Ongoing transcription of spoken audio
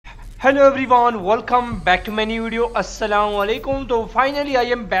Hello everyone, welcome back to my new video. Assalamu alaikum. तो finally I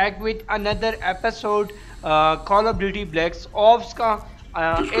am back with another episode Call of Duty Black Ops का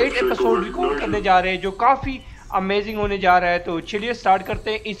 8 episode record करने जा रहे हैं जो काफ़ी अमेजिंग होने जा रहा है। तो चलिए स्टार्ट करते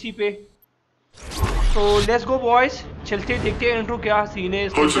हैं इसी पे। तो लेट्स गो बॉयज, चलते देखते हैं इंट्रो क्या सीन है।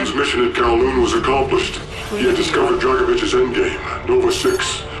 Hudson's mission at Kowloon was accomplished. He had discovered Dragovich's endgame, Nova 6.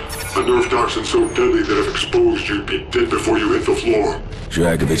 A nerve toxin so deadly that if exposed, you'd be dead before you hit the floor.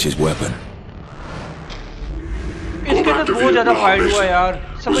 Dragovich's weapon. इसके साथ बहुत ज़्यादा fight हुआ यार,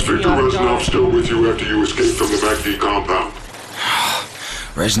 समझ नहीं आ रहा। Was Victor Reznov still with you after you escaped from the MACD compound?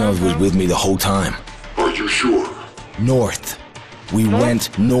 Reznov was with me the whole time. Are you sure? North. We went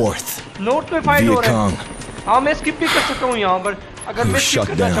north. North में फाइट हो रहा Vietcong. है। हाँ मैं स्किप भी कर सकता हूँ यहाँ पर अगर He मैं was स्किप shut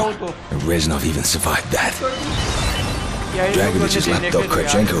करना down. चाहूँ तो। And Reznov even survived that. या ये लोग Dragovich's करने देने lapdog के लिए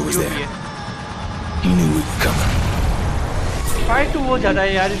Kravchenko यार, was जो there. भी है। He knew we were coming. Fight तो बहुत ज़्यादा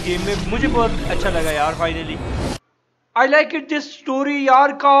है यार इस गेम में, मुझे बहुत अच्छा लगा यार finally. I like it this story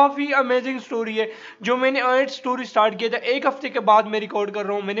यार, काफ़ी अमेजिंग स्टोरी है। जो मैंने आज स्टोरी स्टार्ट किया था एक हफ्ते के बाद मैं रिकॉर्ड कर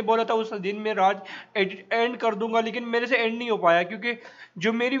रहा हूँ। मैंने बोला था उस दिन में रात एंड कर दूंगा, लेकिन मेरे से एंड नहीं हो पाया क्योंकि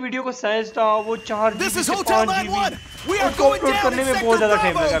जो मेरी वीडियो का साइज था वो 4 GB से 5 GB, उसको अपलोड करने में बहुत ज़्यादा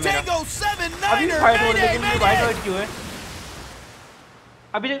टाइम लगा मेरा। अभी फाइट हो रही है, लेकिन मुझे वाइट क्यों है?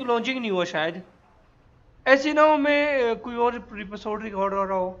 अभी तक लॉन्चिंग नहीं हुआ शायद। ऐसे ना हो मैं कोई और एपिसोड रिकॉर्ड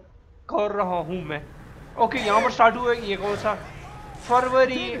कर रहा हूँ मैं। ओके यहाँ पर स्टार्ट हुआ है। ये कौन सा?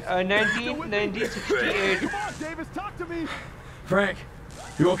 फरवरी 1968। Frank,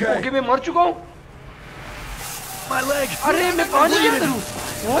 you okay? ओके मैं मर चुका हूँ। My leg. अरे मैं पानी के अंदर हूँ। I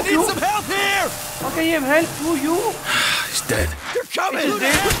need some help here. Okay ये help to you. He's dead.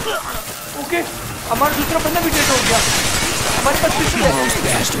 Okay हमारा दूसरा बंदा भी डेड हो गया। हमारे पास पिस्टल है।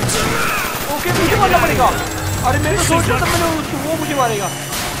 Bastards. ओके मुझे मारना पड़ेगा। अरे मैं तो सोच रहा था मैंने उसको, वो मुझे मारेगा।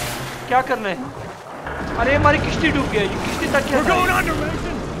 क्या करना है? अरे हमारी किश्ती डूब गई। किश्ती तक क्या?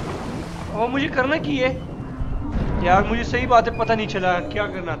 और मुझे करना की है यार, मुझे सही बात है पता नहीं चला क्या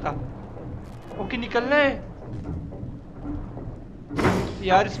करना था। ओके निकलना है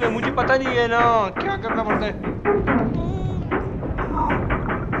यार, इसमें मुझे पता नहीं है ना क्या करना पड़ता है।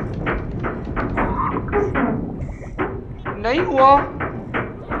 नहीं हुआ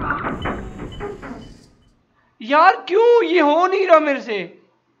यार, क्यों ये हो नहीं रहा मेरे से?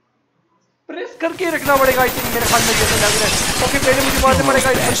 प्रेस करके रखना पड़ेगा आई थिंक, मेरे ख्याल में जैसे लग रहा है। ओके पहले मुझे मारना पड़ेगा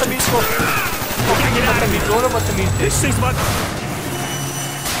इस बदतमीज को। ओके ये बदतमीज, दोनों बदतमीज थे।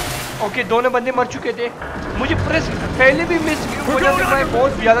 ओके दोनों बंदे मर चुके थे। मुझे प्रेस पहले भी मिस वजह से मैं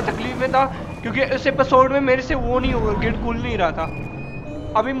बहुत ज़्यादा तकलीफ में था क्योंकि इस एपिसोड में मेरे से वो नहीं होगा, गेट खुल नहीं रहा था।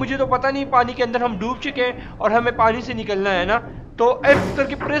 अभी मुझे तो पता नहीं, पानी के अंदर हम डूब चुके हैं और हमें पानी से निकलना है ना, तो एफ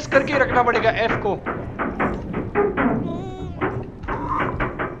करके प्रेस करके रखना पड़ेगा एफ को।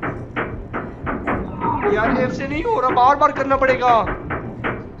 यार एफ से नहीं हो रहा, बार बार करना पड़ेगा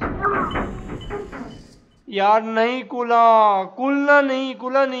यार। नहीं खुला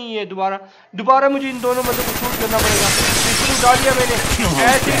नहीं है। दोबारा मुझे इन दोनों बंदों को शूट करना पड़ेगा। पिस्टल उठा लिया मैंने।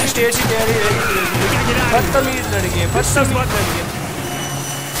 ऐसे ही तेजी बदतमीज लड़के।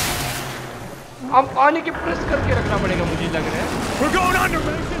 अब पानी के प्रेस करके रखना पड़ेगा मुझे लग रहा है।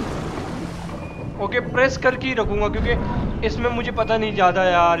 ओके प्रेस करके ही रखूंगा क्योंकि इसमें मुझे पता नहीं ज़्यादा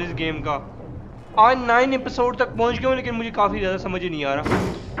यार इस गेम का। आज 9 एपिसोड तक पहुंच गया हूँ लेकिन मुझे काफ़ी ज़्यादा समझ ही नहीं आ रहा।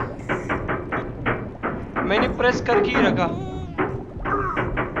 मैंने प्रेस करके ही रखा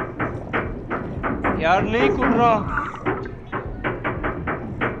यार, नहीं खुल रहा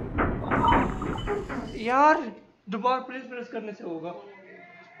यार। दोबारा प्रेस करने से होगा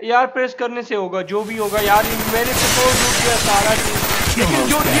यार, प्रेस करने से होगा जो भी होगा यार। मैंने एपिसोड लूट किया सारा चीज़, लेकिन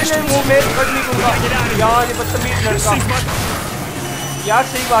जो चीज़ है वो मैं कट नहीं दूंगा यार। ये बदतमीज लड़का यार,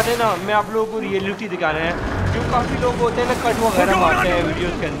 सही बात है ना, मैं आप लोगों को रियलिटी दिखा रहे हैं। जो काफ़ी लोग होते हैं ना कट वगैरह मारते हैं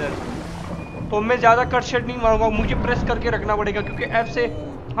वीडियोस के अंदर, तो मैं ज़्यादा कट शट नहीं मारूंगा। मुझे प्रेस करके रखना पड़ेगा क्योंकि एफ से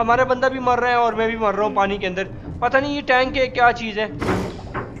हमारा बंदा भी मर रहा है और मैं भी मर रहा हूँ पानी के अंदर। पता नहीं ये टैंक है क्या चीज़ है।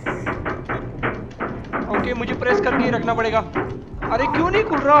 ओके मुझे प्रेस करके ही रखना पड़ेगा। अरे क्यों नहीं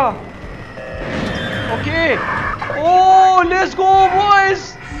खुल रहा? Okay O let's go boys,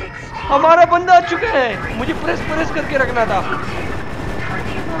 हमारा बंदा आ चुका है। मुझे प्रेस करके रखना था।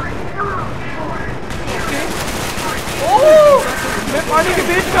 ओह मैं पानी के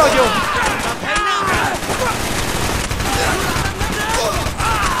बीच में आ गया हूँ।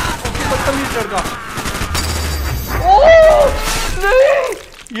 ओके बदतमीज लड़का। ओह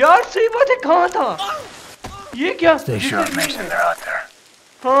नहीं यार, सही बात है, कहाँ था ये? क्या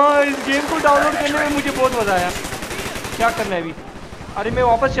हाँ, इस गेम को डाउनलोड करने में मुझे बहुत मजा आया। क्या करना है अभी? अरे मैं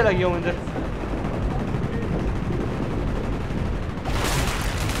वापस चला गया हूँ अंदर।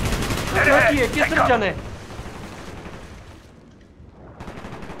 सिक्योरिटी है, किस तरफ जाना है?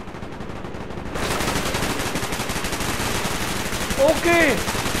 ओके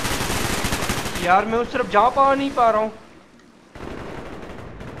यार मैं उस तरफ जा नहीं पा रहा हूँ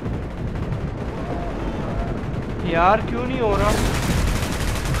यार, क्यों नहीं हो रहा?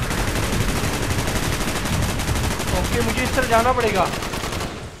 ओके मुझे इस तरफ जाना पड़ेगा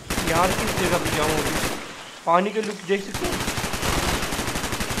यार। किस जगह पे जाऊँ अभी? पानी के लुक देख सकते हो।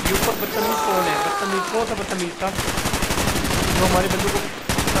 ये ऊपर बदतमीज कौन है? बदतमीज कौन सा बदतमीज था जो हमारे बंदे को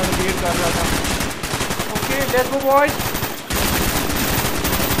वेट कर रहा था? Okay let's go boys.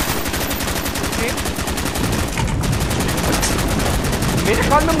 मेरे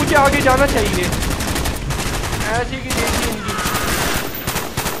ख्याल में मुझे आगे जाना चाहिए, ऐसे कि देखिए इनकी।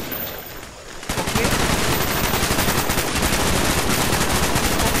 ओके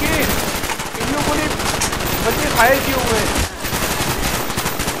ओके इन लोगों ने बंदे फायर किए हुए हैं।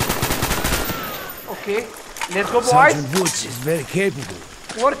 Okay let's go boys. Sergeant Woods is very capable.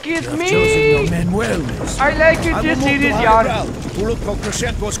 Work with You have me. chosen your men well, miss. I like it this series यार। Pull up on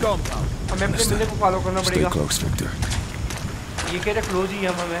Krashenko's compound. हमें अपने बंदे को फॉलो करना Stay पड़ेगा। close, Victor. ये कह रहे क्लोज ही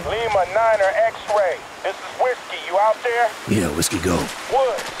है हमें। Lima 9 or X-ray. This is Whiskey. You out there? Yeah, Whiskey, go.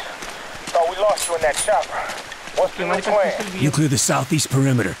 Woods. Thought we lost you in that chopper. What's the new हमारे पास plan? पिस्टल भी You है। clear the southeast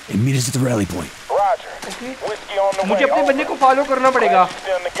perimeter and meet us at the rally point. Roger. Okay. Whiskey on the way. मुझे अपने बंदे को follow करना पड़ेगा। Glad you're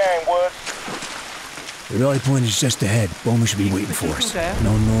still in the game, Woods. The rally point is just ahead. Bowman should be waiting for us.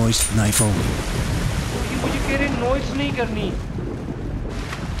 No noise, knife only. ये मुझे कह रहे नॉइस नहीं करनी।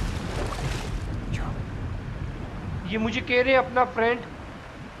 ये मुझे कह रहे अपना फ्रेंड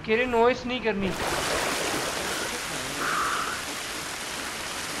कह रहे नॉइस नहीं करनी।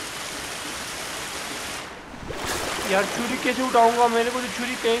 यार छुरी कैसे उठाऊंगा? मैंने को तो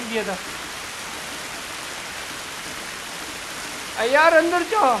छुरी फेंक दिया था। यार अंदर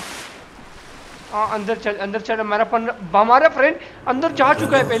जा। हाँ अंदर चल, अंदर चल। हमारा फ्रेंड अंदर जा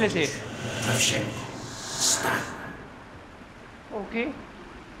चुका है पहले से। ओके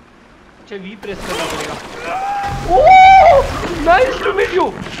अच्छा वी प्रेस करना पड़ेगा। Oh nice to meet you.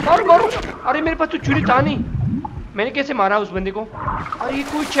 मारो मारो। अरे मेरे पास तो छुरी था नहीं, मैंने कैसे मारा उस बंदे को? अरे ये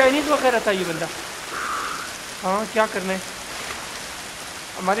कोई चाइनीज वगैरह था ये बंदा। हाँ क्या करना है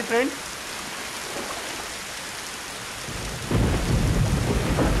हमारे फ्रेंड?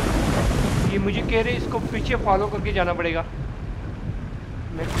 ये मुझे कह रहे इसको पीछे फॉलो करके जाना पड़ेगा।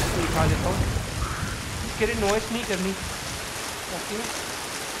 मैं इसको उठा लेता हूँ। कह रहे नॉइस नहीं करनी। Okay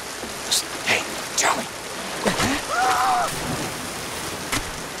Hey, Charlie.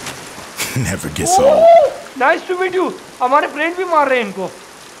 Never gets old. Nice to meet you. हमारे फ्रेंड भी मार रहे हैं इनको।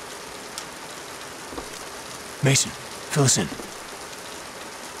 Mason, fill us in.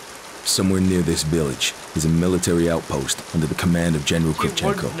 Somewhere near this village is a military outpost under the command of General ये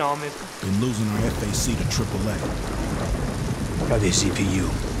Kravchenko. वर्ड नाम है इसका। Been losing our FAC to AAA. Got the CPU.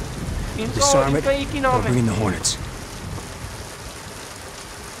 इनका Disarm it. इनका एक ही Or नाम bring है। in the Hornets.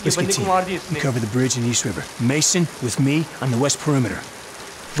 ये Whiskey बंदे को team, मार दिया we इसने। cover the bridge in East River. Mason with me on the west perimeter.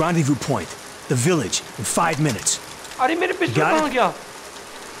 Rendezvous point, the village, in 5 minutes. अरे मेरे पिस्टल Got it? कहाँ गया?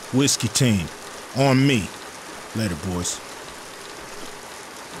 Whiskey team, on me. Later, boys.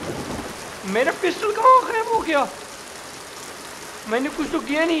 मेरा पिस्टल कहाँ गायब हो गया? मैंने कुछ तो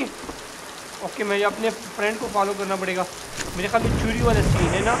किया नहीं। ओके मैं अपने फ्रेंड को फॉलो करना पड़ेगा। मेरे ख्याल में चोरी वाला सीन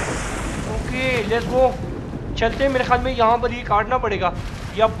है ना। Okay let's go. चलते हैं। मेरे ख्याल में यहाँ पर ये काटना पड़ेगा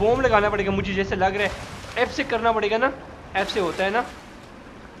या बॉम्ब लगाना पड़ेगा, मुझे जैसे लग रहा है। एफ से करना पड़ेगा ना, एफ से होता है ना।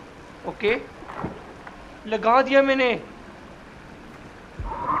 ओके लगा दिया मैंने।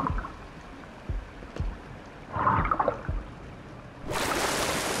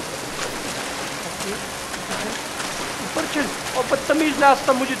 ऊपर चल। और बदतमीज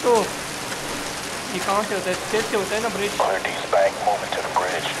रास्ता मुझे तो। ये कहाँ से होता है? स्टेज से होता है ना bridge. 100 East Bank, moving to the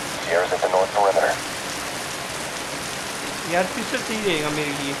bridge. Sierra's at the north perimeter. यार पिस्टल सही रहेगा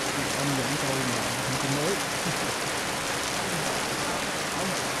मेरे लिए।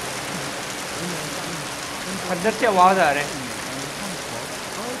 अंदर से आवाज आ रहा है।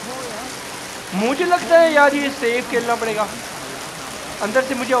 मुझे लगता है यार ये सेफ खेलना पड़ेगा। अंदर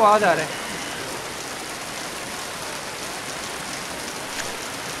से मुझे आवाज आ रहा है।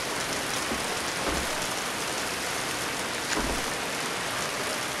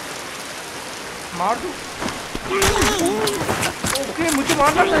 मार दो। ओके मुझे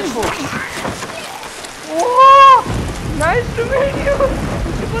मारना था इसको। Oh nice to meet you.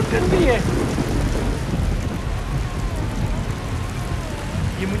 उसके पास गन भी है।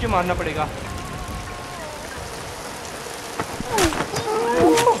 ये मुझे मारना पड़ेगा।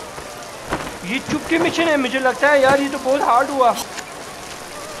 ये चुपके मिशन है मुझे लगता है यार। ये तो बहुत हार्ड हुआ।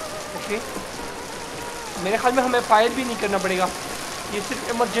 ओके ओके, मेरे ख्याल में हमें फायर भी नहीं करना पड़ेगा, ये सिर्फ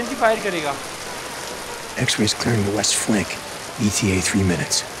इमरजेंसी फायर करेगा। X-rays clearing the west flank. ETA 3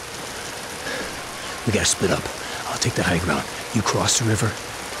 minutes. We gotta split up. I'll take the high ground. You cross the river.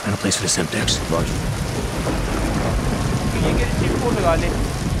 Find a place for the Semtex. Roger. ये कि C4 लगा ले।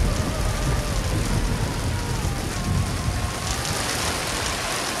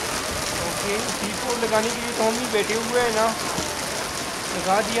 ओके, C4 लगाने के लिए तो हम ही बैठे हुए हैं ना,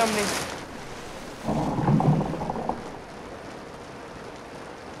 लगा दिया हमने।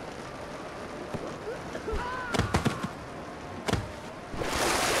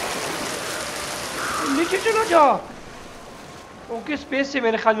 नीचे चला जा। ओके, स्पेस से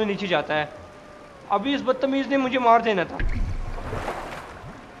मेरे ख्याल में नीचे जाता है। अभी इस बदतमीज ने मुझे मार देना था।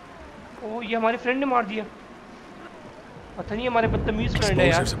 ओह, ये हमारे फ्रेंड ने मार दिया। पता नहीं हमारे बदतमीज फ्रेंड है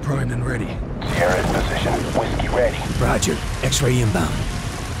यार। Explosives are primed and ready. Sierra in position. Whiskey ready. Roger. X-ray inbound.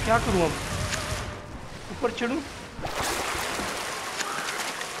 क्या करूं अब? ऊपर चढ़ूं?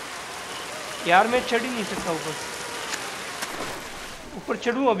 यार मैं चढ़ ही नहीं सकता ऊपर। ऊपर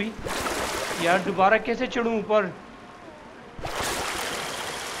चढ़ूं अभी? यार दोबारा कैसे चढ़ूं ऊपर?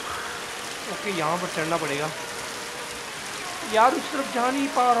 ओके, यहाँ पर चढ़ना पड़ेगा। यार उस तरफ जा नहीं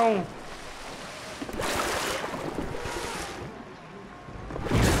पा रहा हूँ।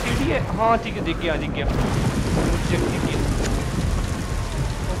 सीढ़ी है? हाँ ठीक है, दिख गया दिख गया, चेक दिख गया।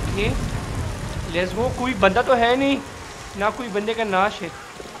 Okay, let's go. कोई बंदा तो है नहीं ना, कोई बंदे का नाश है।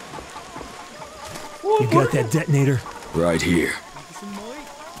 You got that detonator? Right here.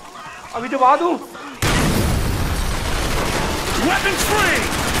 अभी दबा दूं? Weapons free!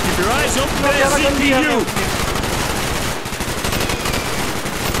 Keep your eyes open for ज़्यादा that गंदी है CPU! उसकी।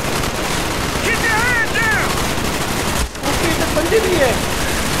 Keep your hand down! Okay, इधर बंदे भी है।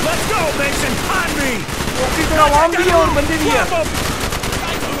 Let's go, Mason! On me! Okay, इधर आवाम भी है और बंदे भी है। Grab 'em!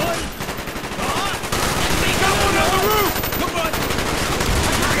 Got one on the roof!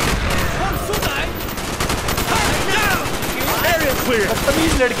 Down! Area clear!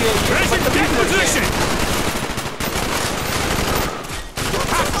 बदतमीज लड़के हैं ये, Mason, बदतमीज get लड़के हैं। position!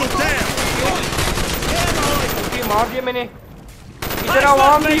 Hostile down! ओके, मार दिया मैंने। इधर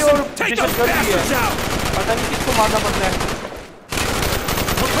आवाम भी और Take those दहशतगर्द भी है। bastards out! पता नहीं किसको मारना पड़ रहा है।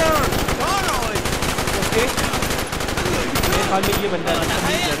 Confirm! ओके, मेरे ख्याल में ये बंदा है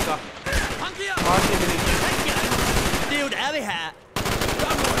बदतमीज लड़का। मार दिया मैंने।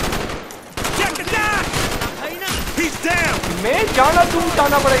 Check it down! He's down! मैं जाना तुम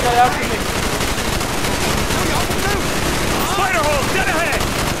जाना पड़ेगा यार तुम्हें। Spider hole, dead ahead!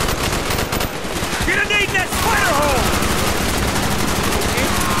 Gonna need that spider hole!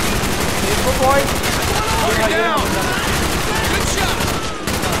 देखो बॉय, ये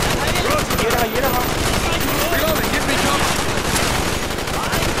रहा।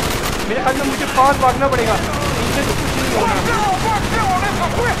 मेरे ख्याल में मुझे पास भागना पड़ेगा, इनसे तो कुछ नहीं होना।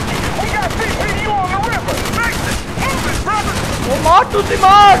 वो मार, तू से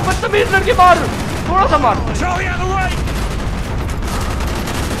मार, बदतमीज लड़के मार, थोड़ा सा मार। Charlie on the right!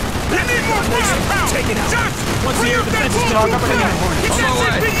 They need more firepower! Take it out. Josh, Once the bring air up that defense is bullet down, proof put it gun! in, Hornet. Get that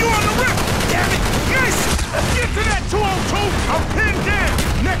CPU on the rip! Damn it! Yes! Get to that 202! I'm pinned down!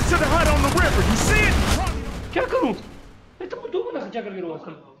 Next to the hut on the river, you see it? क्या करूं? मैं तो दो बना खर्चा करके रोका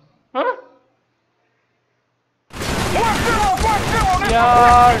कल, हाँ?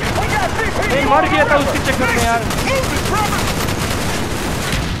 यार, मैं मर गया था उसके चक्कर में यार।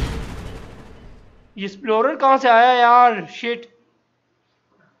 ये एक्सप्लोरर कहाँ से आया यार? शिट।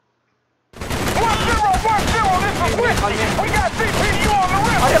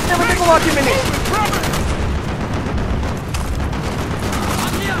 अरे अपने बंदे को मार दी मैंने।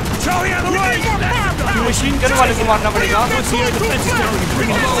 Charlie on the right! ये मशीन गन वाले को मारना पड़ेगा। Once the air defense is down, you bring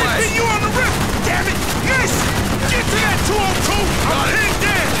it on. CPU on the rip! Damn it! Yes! Get to that 202! I'm pinned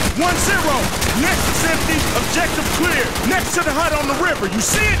down! 1-0! Next is empty, objective clear! Next to the hut on the river, you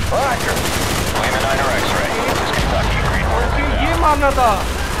see it? Roger. Lima 9 X-ray. This is Kentucky. Green Hornet. Okay, ये मारना था।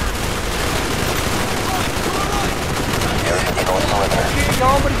 Sierra to the north perimeter. Okay,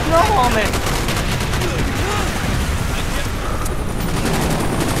 यहाँ पर इतना आवाम है।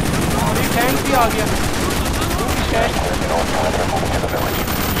 अरे tank भी आ गया। टैंक,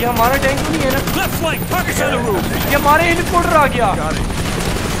 ये हमारा टैंक तो नहीं है ना? Left flank, pockets on the roof! ये हमारे हेलीकॉप्टर आ गया।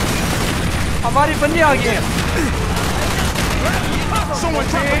 हमारे बंदे आ गए। Someone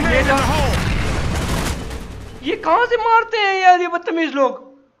drop a man in the hole! ये कहाँ से मारते हैं यार ये बदतमीज लोग?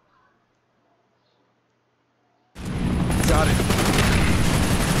 Got it.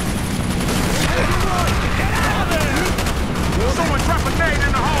 Someone drop a man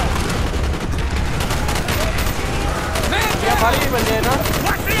in the hole! ये हमारे ही बंदे हैं ना?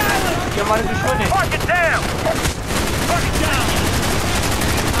 Watch the island! हमारे दुश्मन है। Target down! Target down!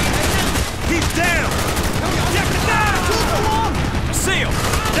 He's down! Objective down! See him!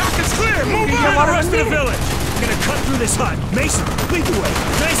 Dock is clear! Move out the rest of the village! Gonna cut through this hut. Mason, lead the way.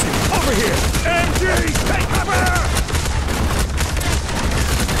 Mason, over here! MG, take cover!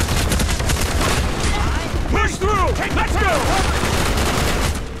 Push through! Let's go!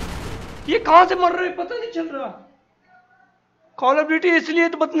 ये कहाँ से मर रहे हैं पता नहीं चल रहा। कॉल ऑफ ड्यूटी इसलिए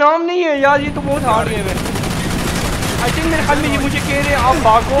तो बदनाम नहीं है यार, ये तो बहुत हार्ड गेम है। आई थिंक मेरे ख्याल में ये मुझे कह रहे हैं आप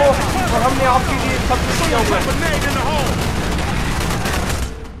भागो और हमने आपके लिए सब कुछ किया हुआ है।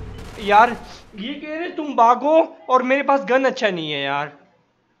 यार ये कह रहे तुम भागो और मेरे पास गन अच्छा नहीं है यार,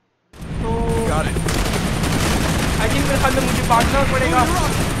 तो आई थिंक मेरे ख्याल में मुझे भागना पड़ेगा।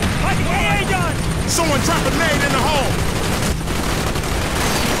 Someone drop a nade in the hole!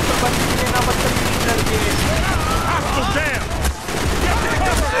 बदतमीज लड़के, Hostile down!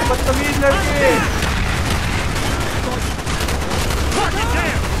 बदतमीज लड़के। Target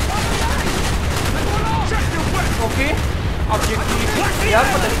down! Check your weapon! Okay objective यार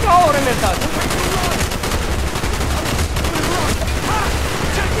पता नहीं क्या हो रहा है मेरे साथ।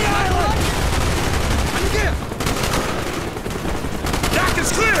 Check the island! Dock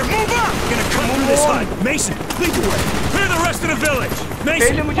is clear! Move up! Gonna come through this hut. Mason, lead the way. Clear the rest of the village. पहले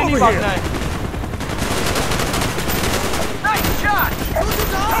Mason, मुझे नहीं over भागना here. है। Nice shot!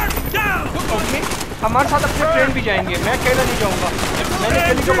 Target down! Okay हमारे साथ अपने friend भी जाएंगे, मैं अकेला नहीं जाऊंगा। मैंने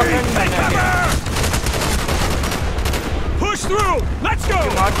अकेले को पकड़ना नहीं Take है। cover! Push through! Let's go!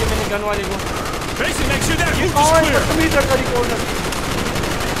 मार दिया मैंने गन वाले को। Mason, make sure that roof कौन is clear. बदतमीज लड़का रिकॉर्डर।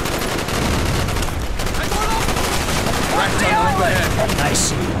 Nice.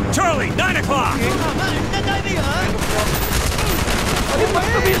 Charlie, 9 o'clock! अरे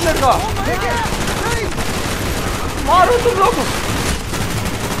बदतमीज लड़का, मारो तुम लोग।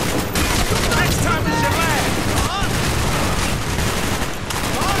 Next time is your last!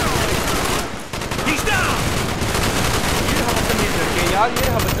 He's down! ये बदतमीज लड़के यार, ये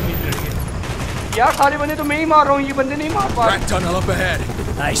बदतमीज लड़के यार, सारे बंदे तो मैं ही मार रहा हूँ, ये बंदे नहीं मार पा रहे। Rat tunnel up ahead.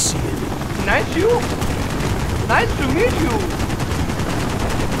 I see it. Nice you, nice to meet you.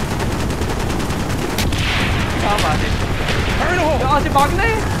 क्या बात है, यहाँ से भागना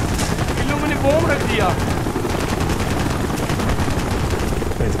है। इन लोगों ने बॉम्ब रख दिया।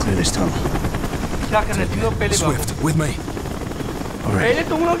 We have to clear this tunnel. क्या करना है तुम लोग, पहले भागो। Swift, with me. All right. पहले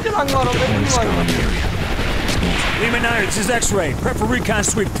तुम लोग चलाएंगे और मैं Going नहीं to scout मारूंगा। the area. Lima 9, this is X-Ray. Prep for recon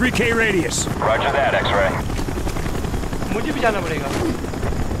sweep, 3K radius. Roger that, X-Ray. मुझे भी जाना पड़ेगा।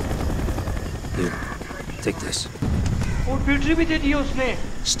 Here, take this. और बैटरी भी दे दी उसने।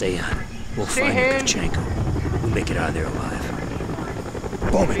 Stay on. We'll Stay find in. Lukashenko. We'll make it out of there alive.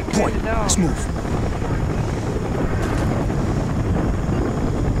 Bowman, point. Let's move.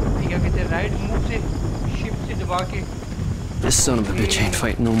 क्या कहते हैं, राइट मूव से शिफ्ट से दबा के। This son of a bitch ain't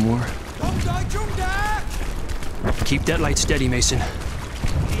fighting no more. Keep that light steady, Mason.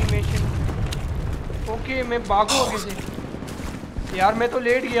 टीमेशन। Okay मैं भागू आगे से। यार मैं तो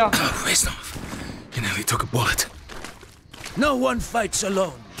लेट गया। Reznov, you nearly took a bullet. No one fights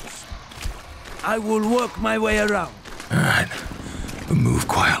alone. I will work my way around. All right, but move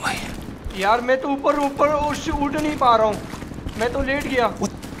quietly. यार मैं तो ऊपर उससे उड़ नहीं पा रहा हूँ, मैं तो लेट गया।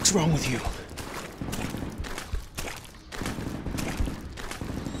 What's wrong with you?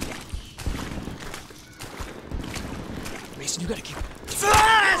 Mason, you gotta keep...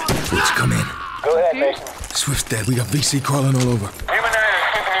 Let's come in. Go ahead, Mason. Swift's dead. We got VC crawling all over. Lima 9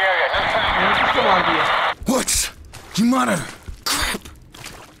 is sweeping the area. No sign. मैंने किसको मार दिया? What? You monitor. Crap.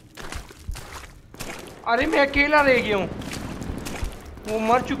 अरे मैं अकेला रह गया हूँ, वो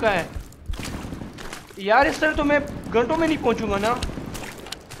मर चुका है। यार इस तरह तो मैं घंटों में नहीं पहुंचूंगा ना।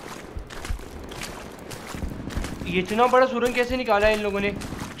 ये इतना बड़ा सुरंग कैसे निकाला है इन लोगों ने?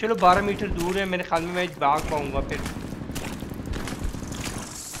 चलो 12 मीटर दूर है, मेरे ख्याल में मैं भाग पाऊंगा फिर।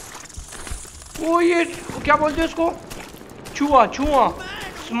 वो ये क्या बोलते हैं उसको, चूहा,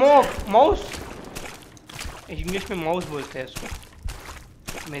 स्मोक, माउस, इंग्लिश में माउस बोलते हैं इसको।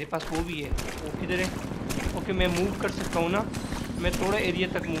 मेरे पास वो भी है। वो किधर है? ओके मैं मूव कर सकता हूँ ना, मैं थोड़ा एरिया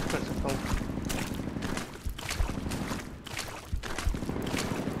तक मूव कर सकता हूँ।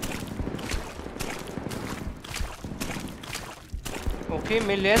 ओके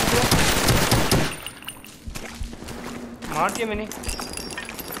मैं लेस हूँ, मार दिया मैंने।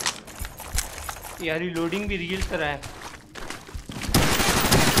 यार रिलोडिंग भी रियल तरह है।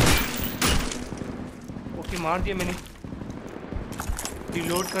 ओके मार दिया मैंने,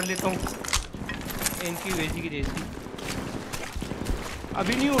 रिलोड कर लेता हूँ। इनकी वैसी की जैसी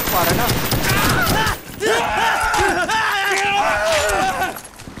अभी नहीं उठ पा रहा ना।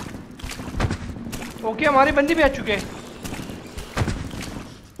 ओके हमारे बंदे भी आ चुके हैं।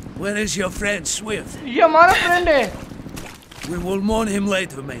 Where is your friend Swift? ये हमारा फ्रेंड है। We will mourn him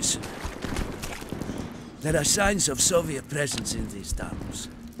later, Mason. There are signs of Soviet presence in these tunnels.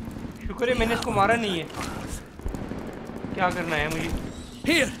 शुक्र है मैंने इसको मारा नहीं है। क्या करना है मुझे?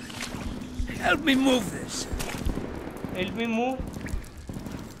 Here, help me move this. Help me move.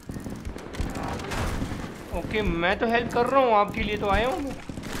 Okay मैं तो हेल्प कर रहा हूँ, आपके लिए तो आया हूँ मैं।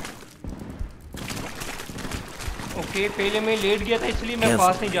 ओके पहले मैं लेट गया था इसलिए मैं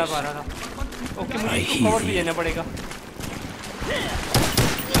पास नहीं जा पा रहा था। ओके मुझे इसको कवर भी देना पड़ेगा।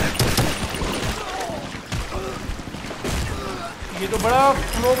 ये तो बड़ा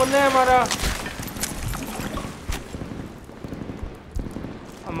फ्लो बंदा है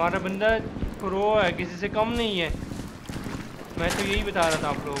हमारा बंदा प्रो है, किसी से कम नहीं है। मैं तो यही बता रहा था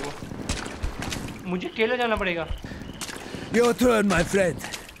आप लोगों को। मुझे अकेला जाना पड़ेगा। Your turn, my friend.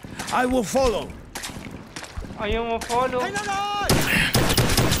 I will follow. I am a follow.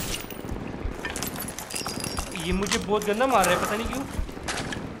 ये मुझे बहुत गंदा मार रहा है, पता नहीं क्यों।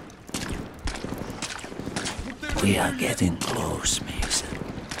 We are getting close, Mason.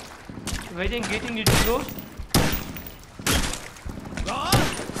 Getting it close.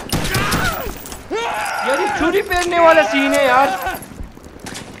 यार ये छुरी फेरने वाला सीन है यार।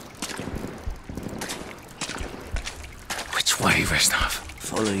 Which way, Reznov?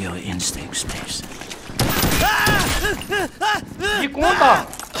 Follow your instincts, Mason. ये कौन था?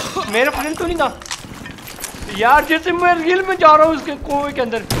 मेरा फ्रेंड तो नहीं था यार। जैसे मैं रील में जा रहा हूँ उसके कुएं के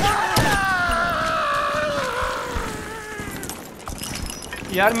अंदर।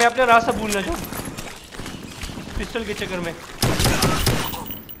 यार मैं अपना रास्ता भूलना चाहूँ पिस्टल के चक्कर में।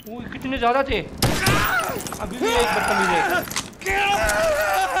 वो कितने ज्यादा थे। अभी भी एक बदतमीज है।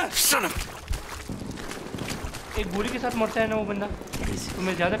 एक गोली के साथ मरता है ना वो बंदा, तो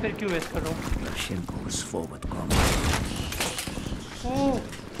मैं ज्यादा फिर क्यों वेस्ट कर रहा हूँ।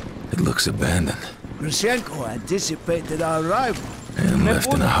 It looks abandoned. Grushenko anticipated our arrival. And मैं left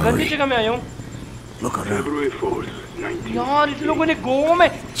बहुत in a गंदी hurry. जगह में आया हूँ Look around. February 4th, 19... यार। इन लोगों ने गोवा में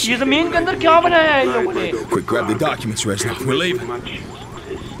ये जमीन के अंदर क्या बनाया है इन लोगों ने। Quick, grab the documents, Reznov. We're leaving.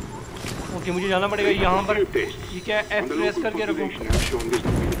 Okay मुझे जाना पड़ेगा यहाँ पर। ये क्या एफ प्रेस करके रखो।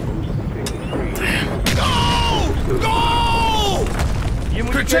 ये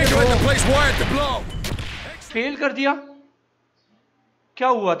मुझे फेल कर दिया। क्या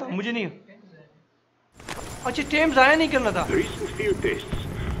हुआ था मुझे नहीं। अच्छा टेम जाया नहीं करना था।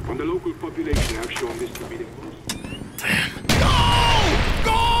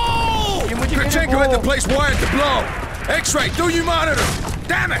 ये मुझे X-ray, do you monitor?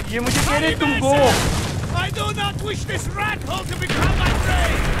 Damn it! ये मुझे कह रहे तुम गो। I do not wish this rat hole to become my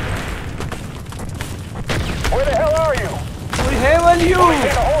grave! Where the hell are you? We have you. In the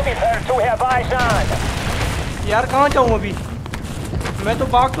holding pattern so we have eyes on. यार कहाँ जाऊँ अभी? मैं तो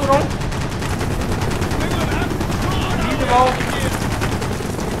भाग तो रहा हूँ। ये दबाओ।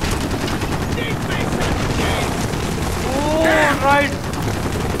 Oh right.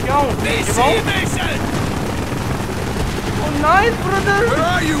 क्या हूँ? दबाओ। Oh nice brother. Where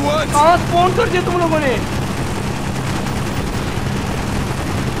are you, what? कहाँ स्पॉन कर दिया तुम लोगों ने?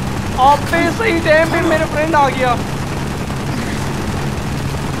 आप पे सही टाइम पे मेरा फ्रेंड आ गया।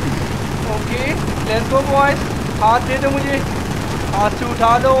 Okay let's go boys. हाथ दे दो मुझे, हाथ से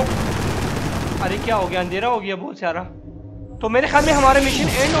उठा दो। अरे क्या हो गया, अंधेरा हो गया बहुत सारा। तो मेरे ख्याल में हमारा मिशन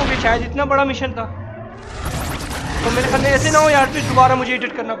एंड हो गया शायद। इतना बड़ा मिशन था तो मेरे ख्याल में ऐसे ना हो यार फिर दोबारा मुझे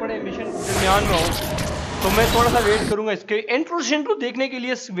एडिट करना पड़े, मिशन दरमियान में हो। तो मैं थोड़ा सा वेट करूंगा, इसके इंट्रो देखने के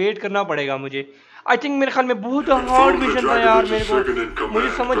लिए वेट करना पड़ेगा मुझे। आई थिंक मेरे ख्याल में बहुत हार्ड मिशन था यार। मेरे को मुझे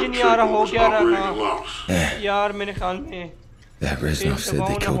समझ ही नहीं आ रहा हो क्या रहा था यार। मेरे ख्याल में That Reznov said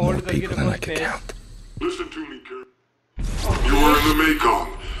they killed more people than I could count. Listen to me, kid. You were in the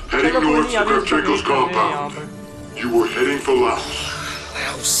Mekong, heading north to Kravchenko's compound. You were heading for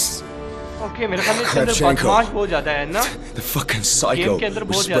Laos. Okay मेरे ख्याल में इसके अंदर बदमाश बहुत ज्यादा है ना। The fucking psycho के अंदर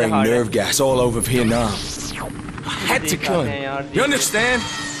was बहुत ज्यादा spraying हार्ड है। nerve gas all over Vietnam. I had to kill him. You understand?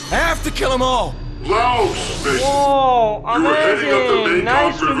 I have to kill them all. Laos, Mason. Oh, You were heading up the amazing! Mekong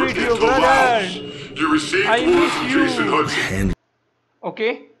Nice to River meet you, into brother. Laos. You received I word miss from you. Jason Hudson. Okay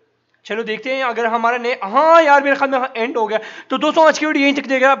चलो देखते हैं अगर हमारा ने। हाँ यार मेरे ख्याल में एंड हो गया। तो दोस्तों आज की वीडियो यहीं तक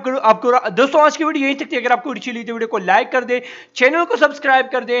थी। अगर आपको दोस्तों आज की वीडियो यहीं तक थी। अगर आपको अच्छी लगी तो वीडियो को लाइक कर दे, चैनल को सब्सक्राइब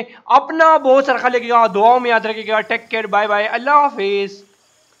कर दे। अपना बहुत सारा ख्याल रखिएगा, दुआओं में याद रखिएगा। टेक केयर, बाय बाय, अल्लाह हाफिज।